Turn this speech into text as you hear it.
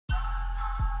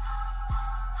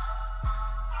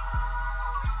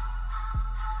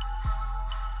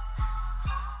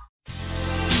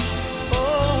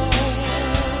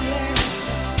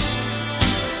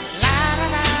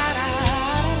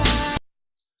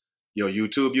Yo,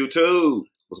 YouTube,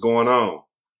 what's going on?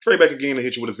 Trey back again to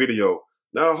hit you with a video.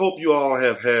 Now, I hope you all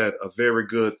have had a very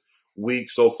good week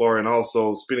so far and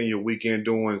also spending your weekend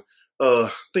doing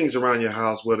things around your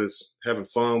house, whether it's having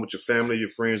fun with your family, your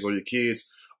friends, or your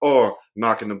kids, or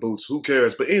knocking the boots. Who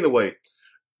cares? But anyway,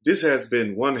 this has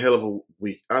been one hell of a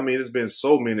week. I mean, there's been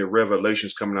so many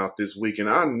revelations coming out this week, and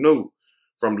I knew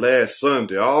from last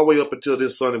Sunday all the way up until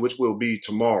this Sunday, which will be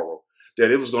tomorrow, that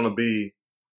it was going to be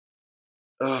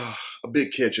a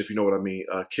big catch, if you know what I mean,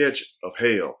 a catch of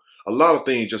hell. A lot of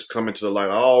things just coming to the light,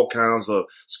 all kinds of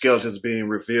skeletons being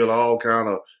revealed, all kind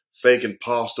of fake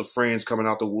imposter friends coming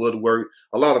out the woodwork,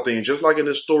 a lot of things. Just like in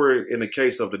this story, in the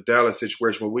case of the Dallas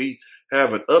situation, where we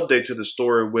have an update to the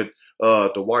story with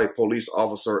the white police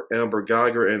officer Amber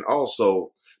Geiger and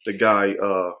also the guy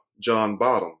John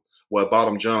Bottom. Well,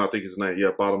 Bottom John, I think his name.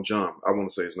 Yeah, Bottom John. I want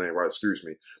to say his name right. Excuse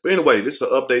me. But anyway, this is an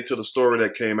update to the story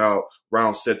that came out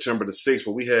around September the 6th,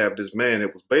 where we have this man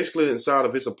that was basically inside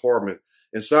of his apartment,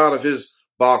 inside of his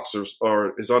boxers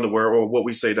or his underwear, or what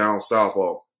we say down south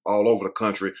or all over the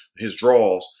country, his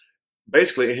drawers,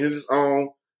 basically in his own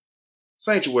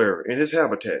sanctuary, in his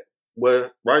habitat,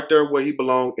 where right there where he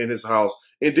belonged in his house.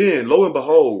 And then, lo and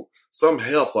behold, some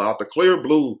heifer out the clear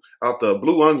blue, out the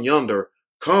blue yonder,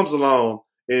 comes along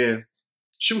and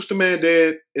shoots the man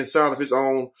dead inside of his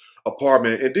own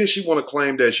apartment. And then she want to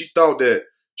claim that she thought that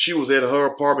she was at her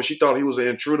apartment. She thought he was an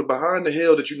intruder. Behind the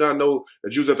hell did you not know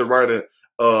that you was at the right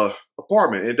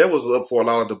apartment? And that was up for a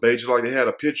lot of debate. Just like they had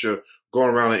a picture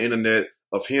going around the internet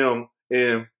of him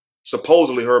and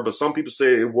supposedly her, but some people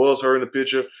say it was her in the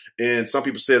picture, and some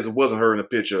people says it wasn't her in the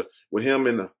picture, with him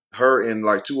and her and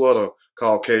like two other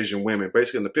Caucasian women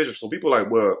basically in the picture. So people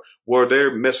like, well, were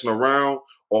they messing around,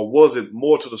 or was it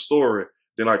more to the story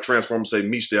than like Transformers say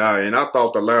meets the eye? And I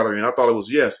thought the latter, and I thought it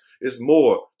was, yes, it's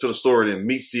more to the story than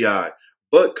meets the eye.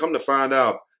 But come to find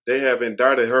out, they have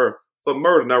indicted her for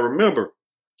murder. Now remember,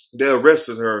 they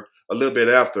arrested her a little bit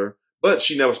after, but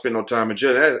she never spent no time in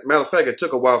jail. Matter of fact, it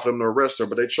took a while for them to arrest her,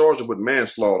 but they charged her with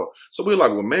manslaughter. So we're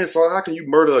like, well, manslaughter, how can you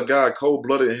murder a guy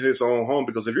cold-blooded in his own home?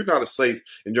 Because if you're not safe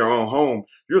in your own home,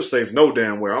 you're safe no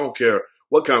damn where. I don't care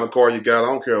what kind of car you got. I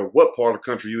don't care what part of the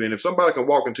country you're in. If somebody can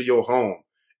walk into your home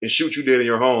and shoot you dead in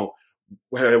your home,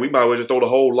 well, we might as well just throw the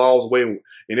whole laws away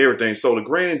and everything. So the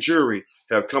grand jury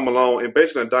have come along and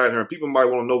basically indicted her. And people might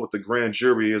want to know what the grand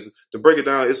jury is. To break it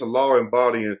down, it's a law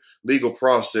embodying legal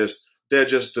process that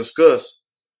just discuss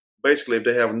basically if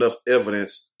they have enough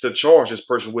evidence to charge this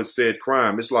person with said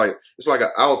crime. It's like an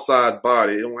outside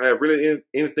body. It don't have really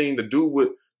anything to do with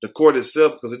the court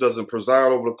itself, because it doesn't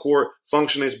preside over the court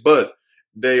functionings, but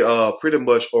they pretty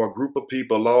much are a group of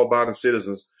people, law-abiding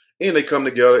citizens, and they come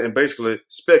together and basically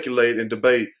speculate and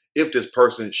debate if this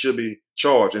person should be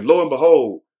charged. And lo and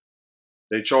behold,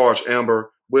 they charge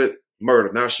Amber with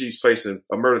murder. Now she's facing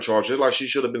a murder charge, just like she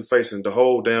should have been facing the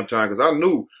whole damn time. Because I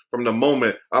knew from the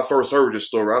moment I first heard this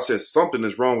story, I said something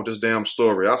is wrong with this damn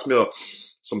story. I smell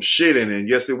some shit in it. And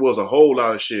yes, it was a whole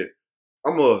lot of shit.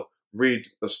 I'm going to read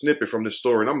a snippet from this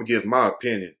story, and I'm going to give my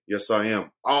opinion. Yes, I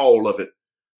am. All of it.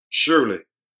 Surely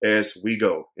as we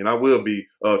go. And I will be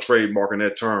trademarking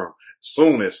that term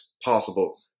soon as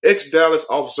possible. Ex-Dallas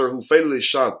officer who fatally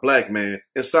shot black man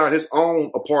inside his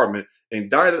own apartment,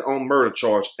 indicted on murder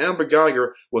charge. Amber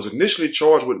Geiger was initially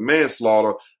charged with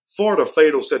manslaughter for the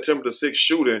fatal September the 6th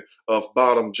shooting of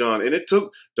Bottom John. And it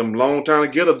took them a long time to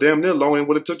get her, damn near longer than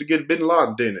what it took to get Bin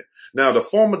Laden, didn't it? Now, the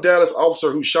former Dallas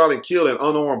officer who shot and killed an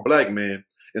unarmed black man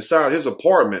inside his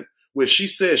apartment, which she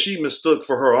said she mistook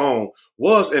for her own,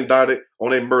 was indicted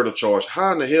on a murder charge.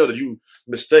 How in the hell did you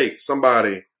mistake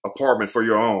somebody's apartment for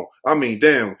your own? I mean,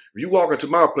 damn, if you walk into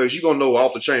my place, you're going to know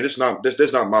off the chain, that's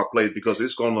not my place, because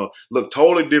it's going to look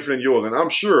totally different than yours. And I'm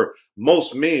sure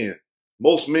most men,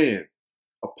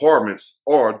 apartments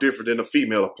are different than a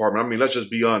female apartment. I mean, let's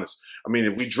just be honest. I mean,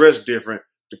 if we dress different,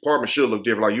 the apartment should look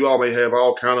different. Like, you all may have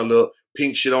all kind of little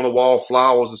pink shit on the wall,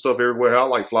 flowers and stuff everywhere. I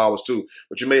like flowers too,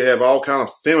 but you may have all kind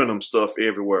of feminine stuff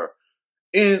everywhere.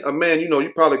 And a man, you know,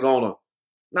 you're probably gonna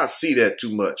not see that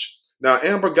too much. Now,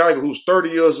 Amber Geiger, who's 30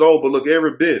 years old, but look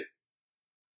every bit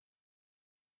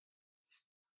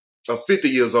of 50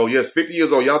 years old. Yes, 50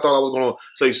 years old. Y'all thought I was going to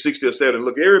say 60 or 70.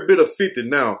 Look every bit of 50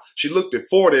 now. She looked at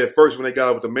 40 at first when they got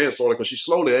her with the manslaughter, because she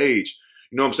slowly aged.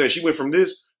 You know what I'm saying? She went from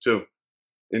this to,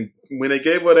 and when they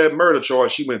gave her that murder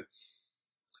charge, she went,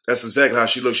 that's exactly how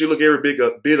she looked. She looked every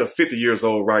bit of 50 years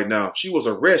old right now. She was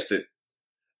arrested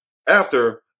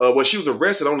after, she was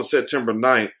arrested on the September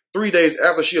 9th. 3 days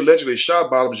after she allegedly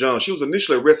shot Bottom John. She was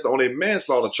initially arrested on a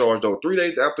manslaughter charge, though. 3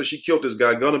 days after she killed this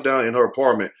guy, gunned him down in her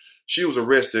apartment, she was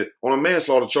arrested on a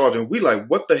manslaughter charge. And we like,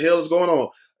 what the hell is going on?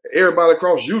 Everybody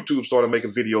across YouTube started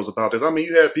making videos about this. I mean,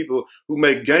 you had people who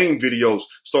make game videos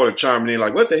started chiming in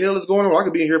like, what the hell is going on? I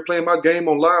could be in here playing my game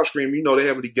on live stream. You know, they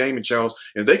have these gaming channels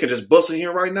and they can just bust in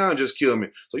here right now and just kill me.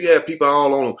 So you have people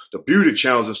all on the beauty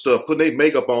channels and stuff putting their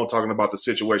makeup on talking about the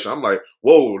situation. I'm like,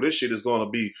 whoa, this shit is going to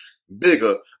be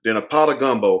bigger than a pot of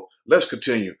gumbo. Let's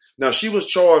continue. Now, she was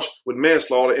charged with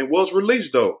manslaughter and was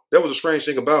released, though. That was a strange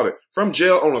thing about it. From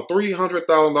jail on a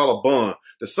 $300,000 bond.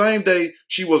 The same day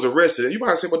she was arrested. And you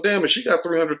might say, well, damn, if she got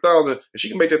 $300,000 and she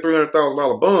can make that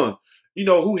 $300,000 bond, you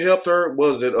know, who helped her?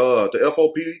 Was it the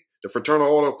FOP, the Fraternal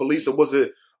Order of Police, or was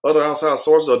it other outside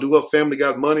sources, or do her family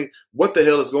got money? What the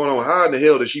hell is going on? How in the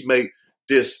hell did she make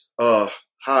this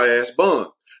high-ass bond?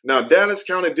 Now, Dallas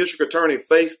County District Attorney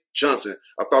Faith Johnson,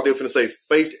 I thought they were going to say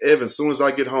Faith Evans as soon as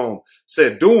I get home,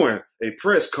 said during a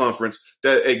press conference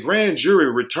that a grand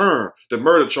jury returned the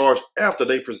murder charge after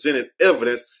they presented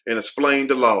evidence and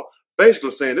explained the law. Basically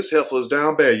saying this heifer is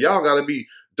down bad. Y'all got to be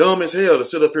dumb as hell to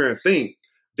sit up here and think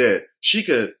that she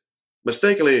could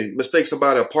mistakenly mistake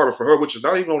somebody apartment for her, which is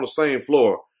not even on the same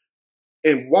floor,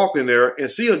 and walk in there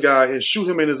and see a guy and shoot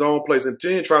him in his own place and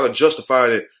then try to justify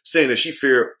it, saying that she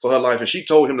feared for her life and she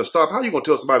told him to stop. How you going to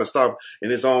tell somebody to stop in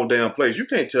his own damn place? You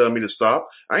can't tell me to stop.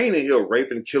 I ain't in here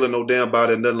raping, killing no damn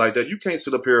body and nothing like that. You can't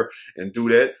sit up here and do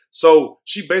that. So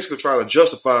she basically tried to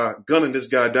justify gunning this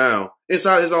guy down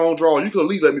inside his own drawer. You could at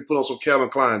least let me put on some Calvin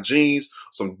Klein jeans,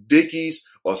 some Dickies,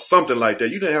 or something like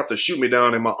that. You didn't have to shoot me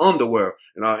down in my underwear.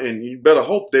 And you better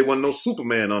hope they wasn't no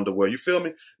Superman underwear. You feel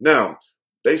me? Now,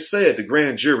 they said the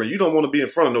grand jury, you don't want to be in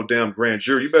front of no damn grand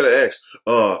jury. You better ask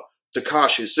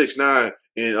Tekashi 6ix9ine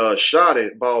and shot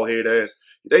it, bald head ass.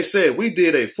 They said we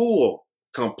did a full,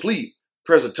 complete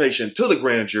presentation to the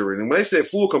grand jury. And when they said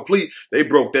full, complete, they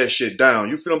broke that shit down.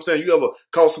 You feel what I'm saying? You ever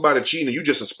caught somebody cheating and you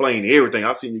just explain everything.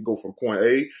 I've seen you go from point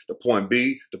A to point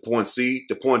B to point C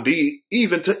to point D,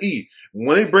 even to E.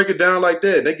 When they break it down like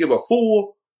that, they give a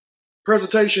full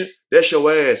presentation, that's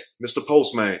your ass, Mr.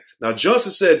 Postman. Now,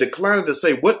 Johnson said declining to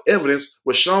say what evidence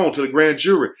was shown to the grand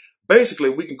jury. Basically,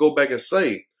 we can go back and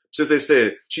say, since they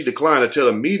said she declined to tell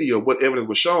the media what evidence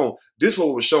was shown, this is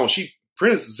what was shown. She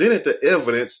presented the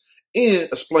evidence and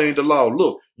explained the law.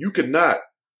 Look, you cannot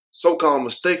so-called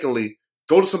mistakenly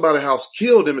go to somebody's house,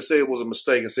 kill them, and say it was a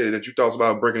mistake and say that you thought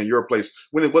about breaking in your place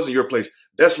when it wasn't your place.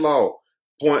 That's law.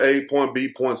 Point A, point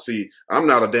B, point C. I'm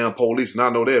not a damn police, and I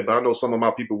know that, but I know some of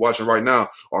my people watching right now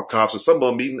are cops, and some of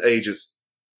them even agents.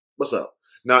 What's up?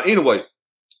 Now, anyway,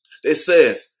 it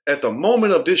says, at the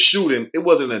moment of this shooting, it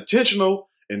was an intentional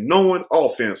and knowing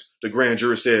offense, the grand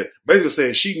jury said. Basically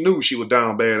saying she knew she was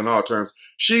down bad in our terms.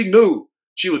 She knew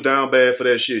she was down bad for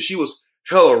that shit. She was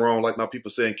hella wrong, like my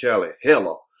people say in Cali.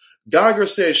 Hella. Geiger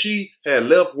said she had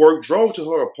left work, drove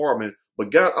to her apartment, but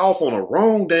got off on the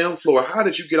wrong damn floor. How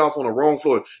did you get off on the wrong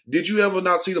floor? Did you ever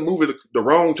not see the movie The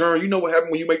Wrong Turn? You know what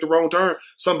happened when you make the wrong turn?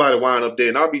 Somebody wind up dead.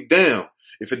 And I'll be damned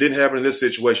if it didn't happen in this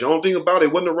situation. The only thing about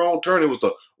it wasn't the wrong turn. It was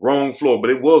the wrong floor.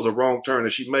 But it was a wrong turn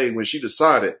that she made when she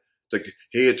decided to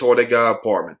head toward that guy's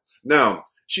apartment. Now,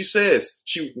 she says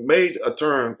she made a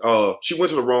turn. She went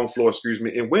to the wrong floor,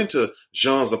 and went to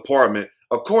Jean's apartment,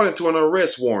 according to an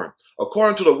arrest warrant.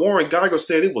 According to the warrant, Geiger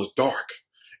said it was dark.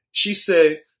 She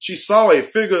said she saw a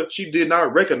figure she did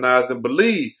not recognize and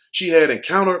believed she had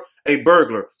encountered a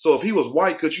burglar. So if he was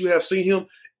white, could you have seen him?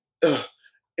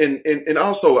 And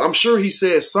also, I'm sure he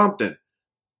said something.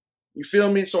 You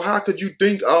feel me? So how could you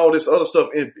think all this other stuff?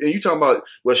 And you talking about,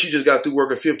 well, she just got through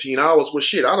working 15 hours. Well,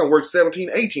 shit, I done worked 17,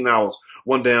 18 hours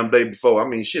one damn day before. I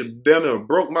mean, shit, damn near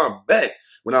broke my back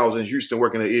when I was in Houston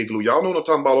working at Igloo. Y'all know what I'm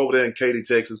talking about over there in Katy,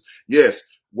 Texas. Yes.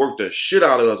 Worked the shit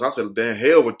out of us. I said, damn,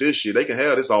 hell with this shit. They can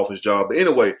have this office job. But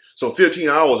anyway, so 15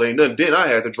 hours ain't nothing. Then I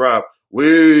had to drive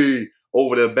way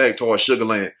over there back towards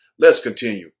Sugarland. Let's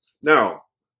continue. Now,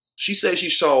 she said she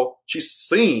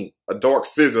seen a dark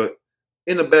figure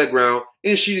in the background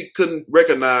and she couldn't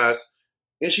recognize,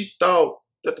 and she thought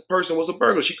that the person was a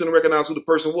burglar. She couldn't recognize who the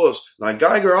person was. Now,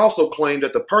 Geiger also claimed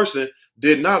that the person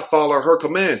did not follow her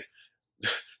commands.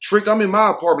 Trick, I'm in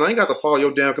my apartment. I ain't got to follow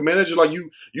your damn command. It's just like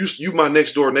you my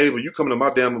next door neighbor. You coming to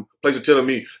my damn place and telling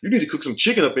me you need to cook some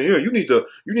chicken up in here. You need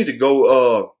to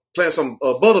go plant some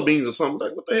butter beans or something.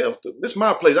 Like, what the hell? This is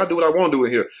my place. I do what I want to do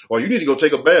in here. Or you need to go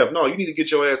take a bath. No, you need to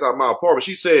get your ass out of my apartment.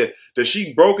 She said that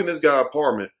she broke in this guy's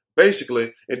apartment,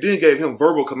 basically, and then gave him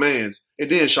verbal commands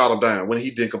and then shot him down when he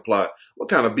didn't comply. What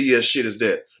kind of BS shit is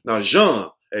that? Now, Jean,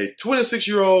 a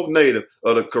 26-year-old native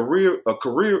of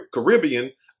the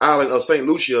Caribbean island of St.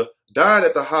 Lucia, died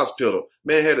at the hospital.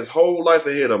 Man had his whole life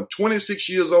ahead of him. 26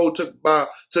 years old, took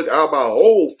out by an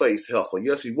old-faced heifer.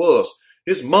 Yes, he was.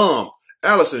 His mom,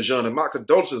 Allison Jean, and my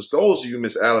condolences goes to you,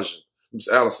 Miss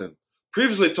Allison.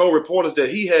 previously told reporters that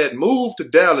he had moved to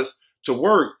Dallas to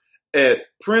work at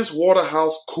Prince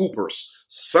Waterhouse Coopers.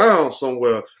 Sounds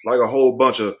somewhere like a whole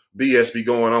bunch of BS be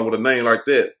going on with a name like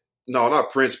that. No,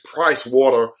 not Prince, Price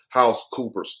Waterhouse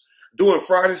Coopers. During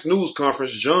Friday's news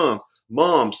conference, John's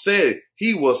mom said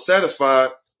he was satisfied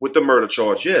with the murder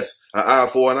charge. Yes, an eye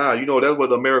for an eye. You know, that's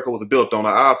what America was built on,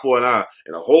 an eye for an eye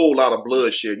and a whole lot of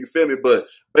bloodshed. You feel me? But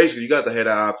basically, you got to have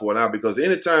an eye for an eye, because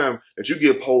anytime that you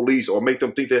get police or make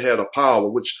them think they have the power,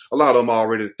 which a lot of them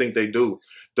already think they do,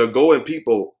 to go in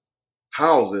people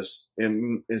houses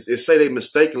and say they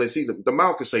mistakenly see the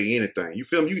mouth can say anything. You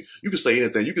feel me? You can say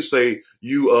anything. You can say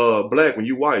you black when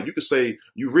you white. You can say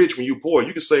you rich when you poor.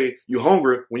 You can say you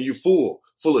hungry when you full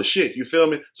of shit. You feel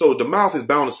me? So the mouth is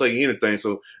bound to say anything.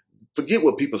 So forget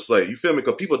what people say. You feel me?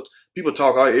 Because people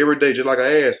talk out every day just like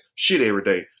I ass shit every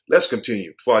day. Let's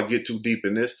continue before I get too deep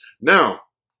in this. Now,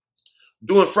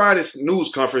 during Friday's news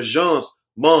conference, John's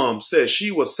mom said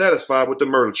she was satisfied with the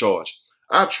murder charge.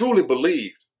 I truly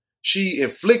believed she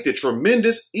inflicted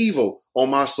tremendous evil on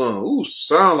my son. Ooh,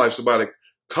 sound like somebody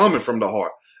coming from the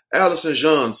heart. Allison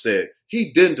John said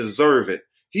he didn't deserve it.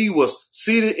 He was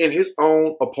seated in his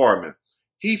own apartment.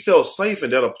 He felt safe in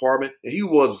that apartment, and he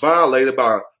was violated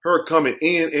by her coming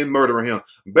in and murdering him.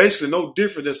 Basically, no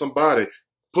different than somebody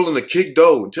pulling a kick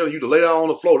door and telling you to lay down on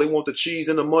the floor. They want the cheese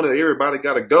and the money. Everybody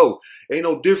got to go. Ain't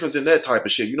no difference in that type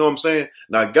of shit. You know what I'm saying?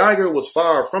 Now, Geiger was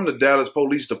fired from the Dallas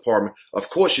Police Department. Of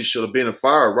course, she should have been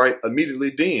fired right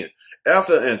immediately then.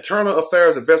 After an internal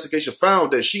affairs investigation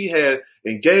found that she had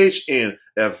engaged in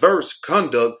adverse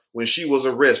conduct when she was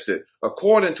arrested,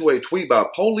 according to a tweet by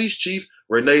Police Chief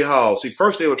Renee Hall. See,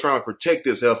 first they were trying to protect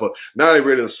this heifer. Now they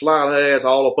ready to slide her ass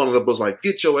all up under the bus. Like,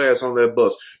 get your ass on that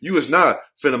bus. You is not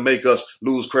finna make us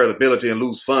lose credibility and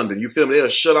lose funding. You feel me? They'll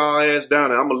shut our ass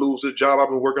down and I'm gonna lose this job I've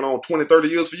been working on 20, 30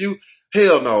 years for you.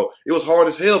 Hell no. It was hard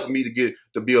as hell for me to get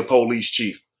to be a police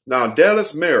chief. Now,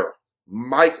 Dallas Mayor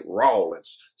Mike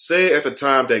Rawlins said at the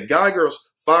time that Geiger's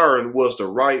firing was the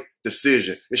right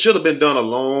decision. It should have been done a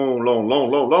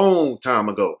long time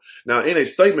ago. Now, in a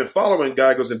statement following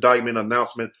Geiger's indictment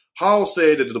announcement, Hall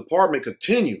said that the department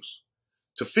continues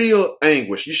to feel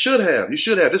anguish. You should have.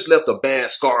 This left a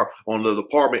bad scar on the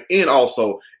department and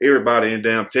also everybody in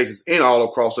damn Texas and all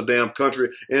across the damn country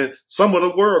and some of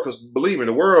the world, because believe me,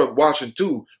 the world watching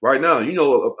too right now. You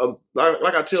know,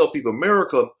 like I tell people,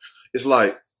 America is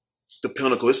like the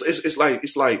pinnacle. It's like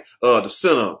the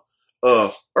center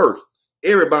of Earth.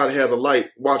 Everybody has a light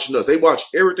watching us. They watch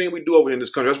everything we do over here in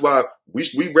this country. That's why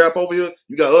we rap over here.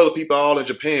 You got other people all in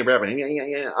Japan rapping,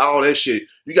 all that shit.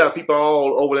 You got people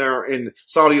all over there in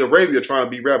Saudi Arabia trying to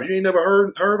be rappers. You ain't never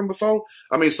heard them before?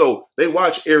 I mean, so they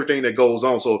watch everything that goes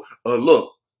on. So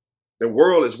look, the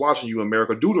world is watching you,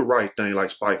 America. Do the right thing,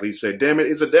 like Spike Lee said. Damn it,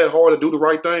 is it that hard to do the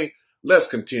right thing? Let's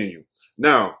continue.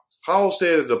 Now, Hall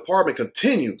said the department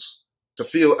continues to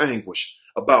feel anguish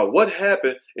about what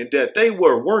happened and that they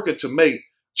were working to make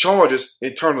charges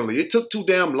internally. It took too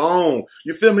damn long.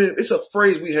 You feel me? It's a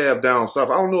phrase we have down south.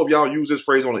 I don't know if y'all use this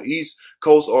phrase on the East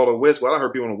Coast or the West. Well, I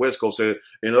heard people on the West Coast say it,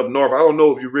 and up north, I don't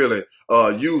know if you really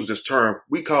use this term.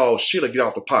 We call shit or get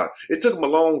off the pot. It took them a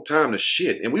long time to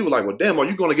shit, and we were like, well, damn, are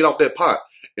you going to get off that pot?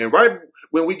 And right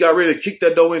when we got ready to kick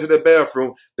that door into that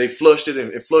bathroom, they flushed it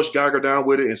and flushed Geiger down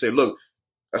with it and said, look,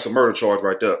 that's a murder charge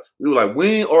right there. We were like,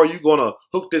 when are you going to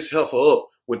hook this heifer up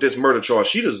with this murder charge?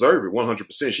 She deserved it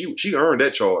 100%. She earned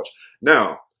that charge.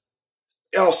 Now,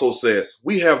 it also says,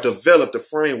 we have developed a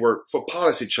framework for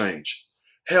policy change,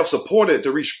 have supported the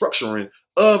restructuring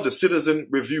of the Citizen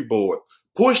Review Board,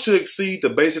 pushed to exceed the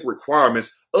basic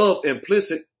requirements of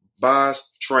implicit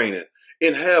bias training,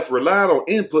 and have relied on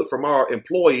input from our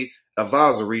employee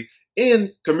advisory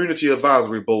and community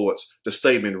advisory boards, the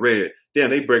statement read. Damn,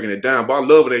 they breaking it down. But I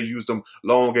love when they use them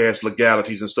long-ass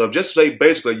legalities and stuff. Just say,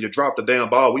 basically, you dropped the damn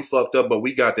ball. We fucked up, but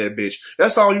we got that bitch.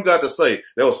 That's all you got to say.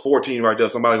 That was 14 right there.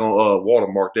 Somebody gonna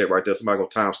watermark that right there. Somebody gonna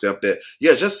timestamp that.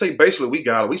 Yeah, just say, basically, we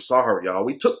got her. We saw her, y'all.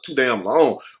 We took too damn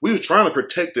long. We was trying to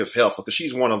protect this heifer because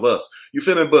she's one of us. You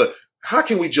feel me? But how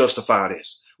can we justify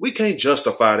this? We can't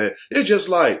justify that. It's just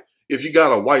like, if you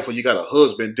got a wife or you got a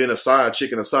husband, then a side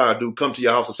chick and a side dude come to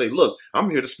your house and say, look, I'm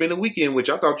here to spend the weekend with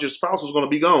you. I thought your spouse was going to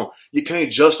be gone. You can't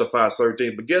justify certain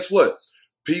things. But guess what?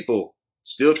 People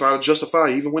still try to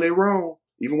justify even when they're wrong.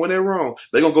 Even when they're wrong.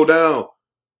 They're going to go down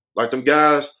like them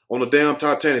guys on the damn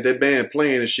Titanic, that band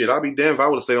playing and shit. I'd be damned if I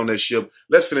would have stayed on that ship.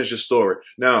 Let's finish this story.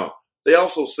 Now, they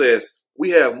also says we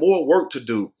have more work to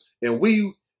do and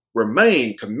we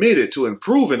remain committed to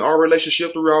improving our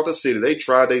relationship throughout the city. They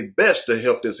tried their best to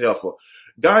help this heifer.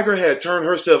 Geiger had turned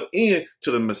herself in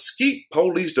to the Mesquite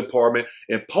Police Department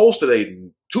and posted a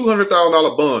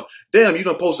 $200,000 bond. Damn, you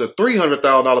done posted a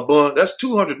 $300,000 bond. That's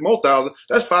 200 more thousand.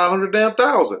 That's 500 damn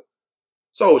thousand.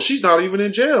 So she's not even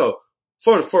in jail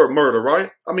for murder,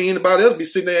 right? I mean, anybody else be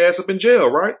sitting their ass up in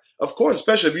jail, right? Of course,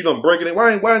 especially if you don't break it in.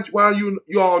 Why are you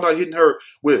all not hitting her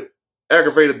with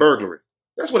aggravated burglary?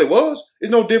 That's what it was. It's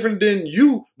no different than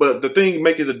you, but the thing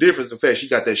making the difference, the fact she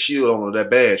got that shield on her, that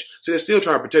badge. So they're still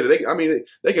trying to protect it.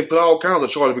 They can put all kinds of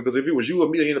charges, because if it was you or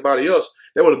me or anybody else,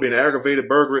 that would have been aggravated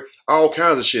burglary, all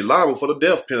kinds of shit, liable for the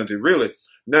death penalty, really.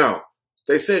 Now,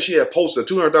 they said she had posted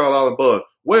a $200,000 bond.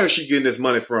 Where is she getting this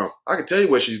money from? I can tell you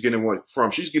where she's getting it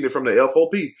from. She's getting it from the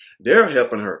FOP. They're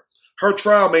helping her. Her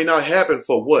trial may not happen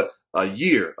for what? A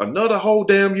year, another whole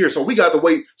damn year. So we got to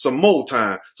wait some more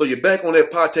time. So you're back on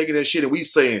that pot taking that shit, and we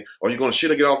saying, are you going to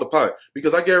shit or get off the pot?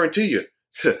 Because I guarantee you,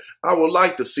 I would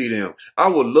like to see them. I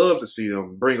would love to see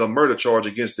them bring a murder charge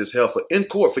against this heifer in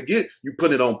court. Forget you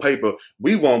putting it on paper.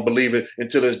 We won't believe it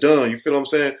until it's done. You feel what I'm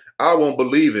saying? I won't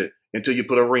believe it until you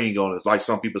put a ring on it. Like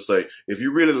some people say, if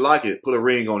you really like it, put a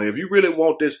ring on it. If you really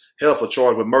want this heifer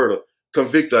charged with murder,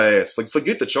 convict her ass.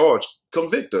 Forget the charge.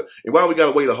 Convict her. And why we got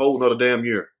to wait a whole nother damn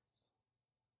year?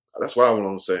 That's what I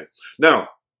want to say. Now,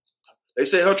 they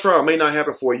say her trial may not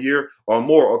happen for a year or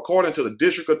more, according to the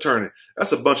district attorney.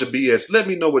 That's a bunch of BS. Let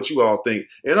me know what you all think.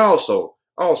 And also,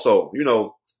 you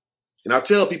know, and I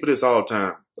tell people this all the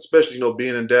time, especially, you know,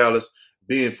 being in Dallas,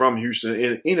 being from Houston,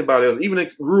 and anybody else, even in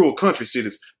rural country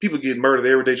cities, people get murdered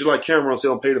every day, just like Cameron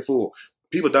said on Pay the Fool.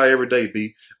 People die every day,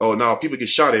 B. Oh, no, people get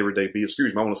shot every day, B.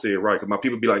 Excuse me, I want to say it right, because my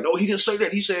people be like, no, he didn't say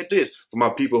that, he said this, for my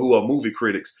people who are movie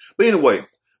critics. But anyway,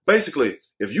 basically,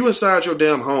 if you inside your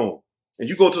damn home and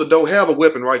you go to the door, have a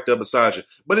weapon right there beside you.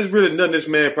 But it's really nothing this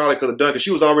man probably could have done, because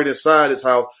she was already inside his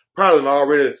house, probably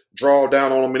already draw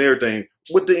down on him and everything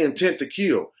with the intent to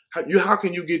kill. How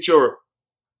can you get your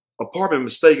apartment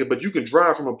mistaken, but you can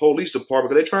drive from a police department?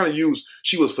 Because they're trying to use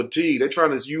she was fatigued. They're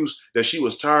trying to use that she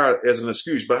was tired as an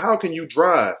excuse. But how can you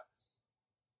drive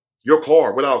your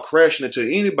car without crashing into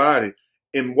anybody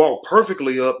and walk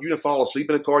perfectly up? You didn't fall asleep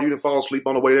in the car. You didn't fall asleep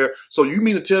on the way there. So you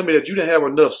mean to tell me that you didn't have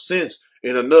enough sense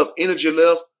and enough energy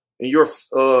left in your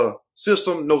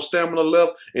system, no stamina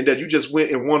left, and that you just went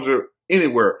and wandered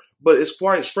anywhere? But it's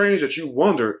quite strange that you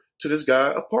wandered to this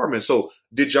guy's apartment. So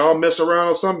did y'all mess around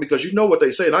or something? Because you know what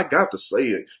they say, and I got to say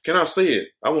it. Can I say it?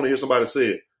 I want to hear somebody say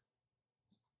it.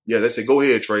 Yeah, they say, go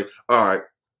ahead, Trey. All right.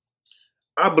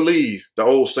 I believe the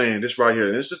old saying, this right here,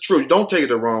 and it's the truth. Don't take it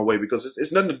the wrong way, because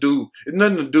it's nothing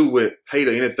to do with hate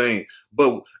or anything.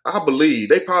 But I believe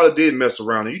they probably did mess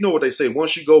around. And you know what they say,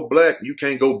 once you go black, you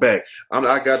can't go back. I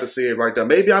got to say it right there.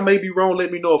 Maybe I may be wrong.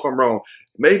 Let me know if I'm wrong.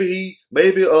 Maybe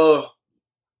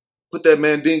put that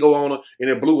mandingo on her and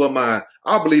it blew her mind.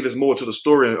 I believe it's more to the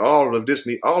story, and all of this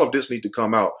need to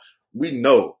come out. We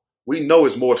know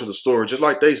it's more to the story, just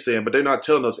like they saying, but they're not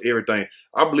telling us everything.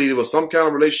 I believe there was some kind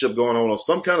of relationship going on or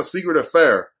some kind of secret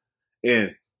affair,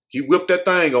 and he whipped that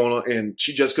thing on her, and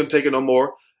she just couldn't take it no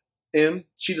more, and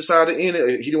she decided to end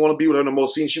it. He didn't want to be with her no more,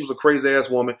 seeing she was a crazy ass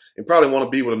woman and probably want to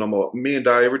be with her no more. Men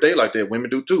die every day like that. Women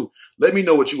do too. Let me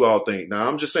know what you all think. Now,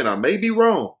 I'm just saying, I may be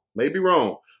wrong,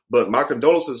 but my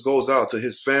condolences goes out to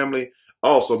his family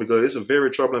also, because it's a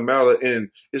very troubling matter, and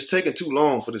it's taking too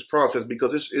long for this process,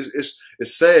 because it's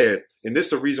sad. And this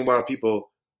is the reason why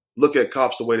people look at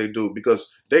cops the way they do,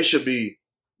 because they should be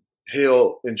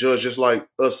held and judged just like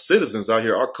us citizens out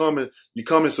here, you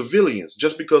common civilians.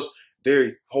 Just because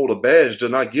they hold a badge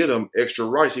does not give them extra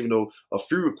rights, even though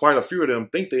quite a few of them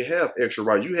think they have extra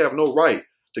rights. You have no right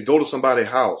to go to somebody's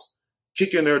house,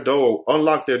 kick in their door,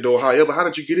 unlock their door. However, how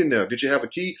did you get in there? Did you have a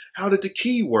key? How did the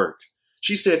key work?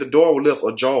 She said the door was left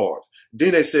ajar.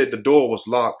 Then they said the door was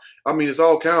locked. I mean, it's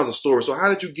all kinds of stories. So how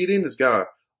did you get in this guy's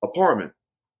apartment?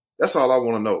 That's all I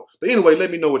want to know. But anyway,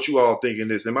 let me know what you all think in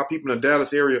this. And my people in the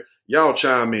Dallas area, y'all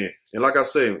chime in. And like I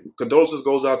said, condolences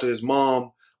goes out to his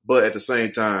mom. But at the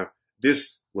same time,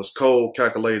 this was cold,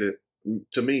 calculated,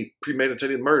 to me,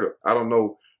 premeditated murder. I don't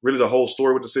know really the whole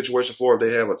story with the situation for if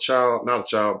they have a child, not a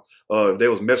child, if they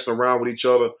was messing around with each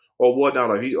other or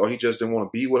whatnot, or he just didn't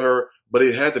want to be with her. But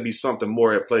it had to be something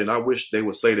more at play. And I wish they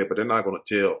would say that, but they're not going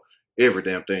to tell every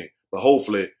damn thing. But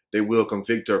hopefully they will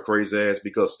convict her crazy ass,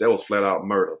 because that was flat out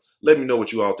murder. Let me know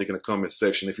what you all think in the comment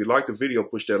section. If you like the video,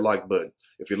 push that like button.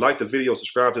 If you like the video,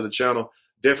 subscribe to the channel.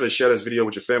 Definitely share this video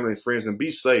with your family and friends, and be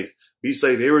safe. Be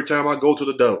safe every time I go to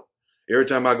the door. Every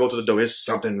time I go to the door, it's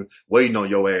something waiting on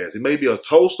your ass. It may be a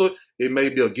toaster, it may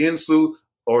be a Ginsu,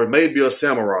 or it may be a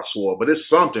samurai sword, but it's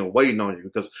something waiting on you,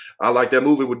 because I like that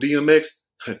movie with DMX,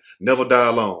 Never Die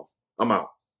Alone. I'm out.